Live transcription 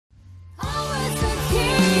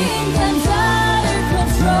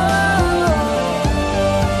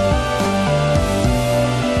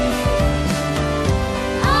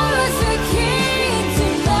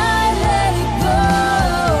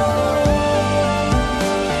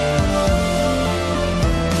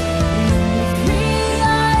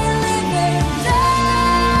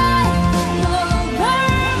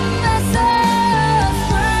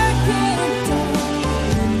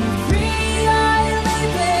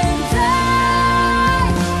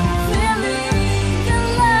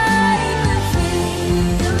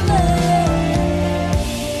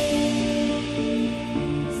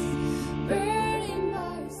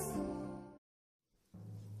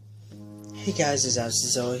guys, it's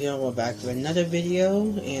Godzilla here. We're back with another video,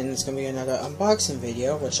 and it's gonna be another unboxing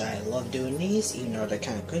video, which I love doing these, even though they're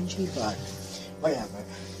kind of cringy, but whatever.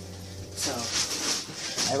 So,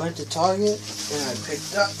 I went to Target, and I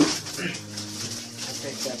picked up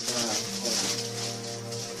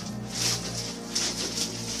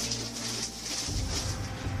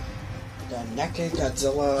the Neca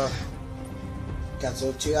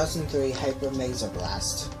Godzilla 2003 Hyper Laser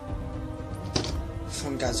Blast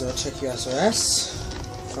from Godzilla Trick USRS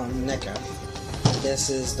from Neca. This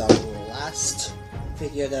is the last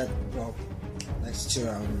figure that, well, next to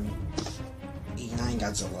E9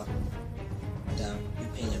 Godzilla, the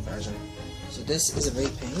repainted version. So this is a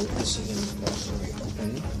repaint, as you can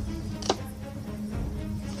open.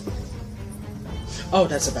 Oh,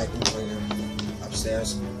 that's a vacuum cleaner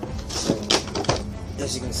upstairs. So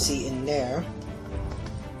as you can see in there,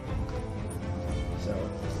 so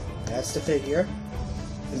that's the figure.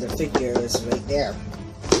 And the figure is right there.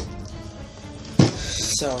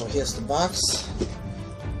 So here's the box.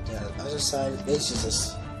 The other side basically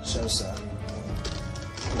just shows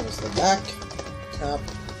here's the back, top,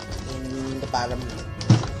 and the bottom.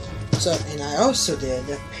 So, and I also did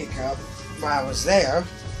pick up while I was there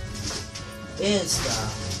is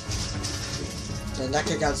the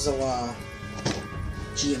Neca Godzilla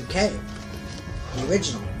GMK, the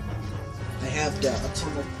original. I have the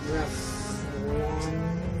Atomic Ref one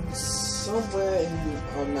somewhere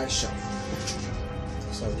on my shelf.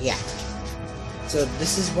 So yeah. So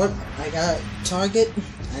this is what I got at Target.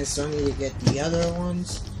 I still need to get the other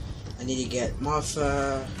ones. I need to get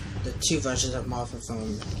Martha, the two versions of Martha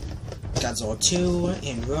from Godzilla 2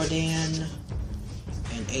 and Rodan,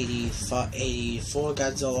 and 84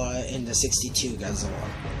 Godzilla and the 62 Godzilla.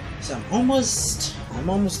 So I'm almost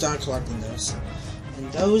done collecting those.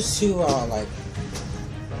 And those two are like,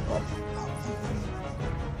 well,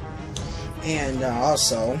 and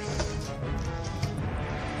also,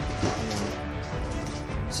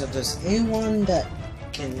 so if there's anyone that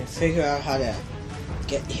can figure out how to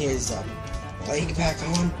get his leg back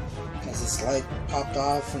on, because his leg popped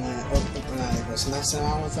off when I was messing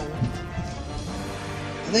around with him,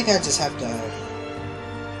 I think I just have to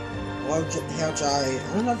hair dry.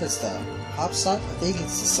 I don't know if it's the hop socket. I think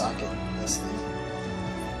it's the socket. This thing.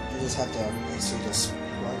 You just have to basically just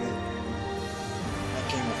plug it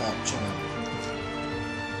back in without trying.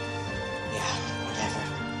 Yeah, whatever.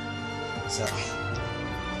 So,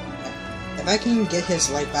 if I can get his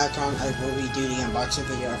leg back on, I will redo the unboxing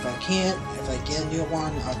video. If I can't, if I get a new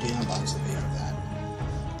one, I'll do an unboxing video of that.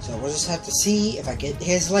 So we'll just have to see if I get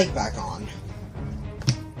his leg back on.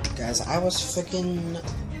 Guys, I was freaking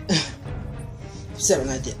upset when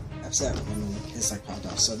I did. Upset when his leg popped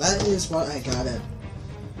off. So that is what I got at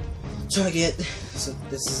Target. So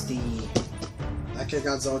this is the Neca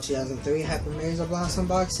Godzilla 2003 Hyper Laser Blast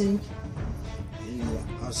unboxing. And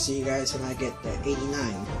I'll see you guys when I get the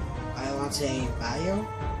 89. I want to say Bayo?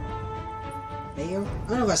 I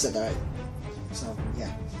don't know if I said that right. So,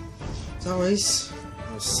 yeah. As always,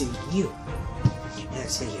 I'll see you in the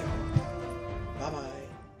next video.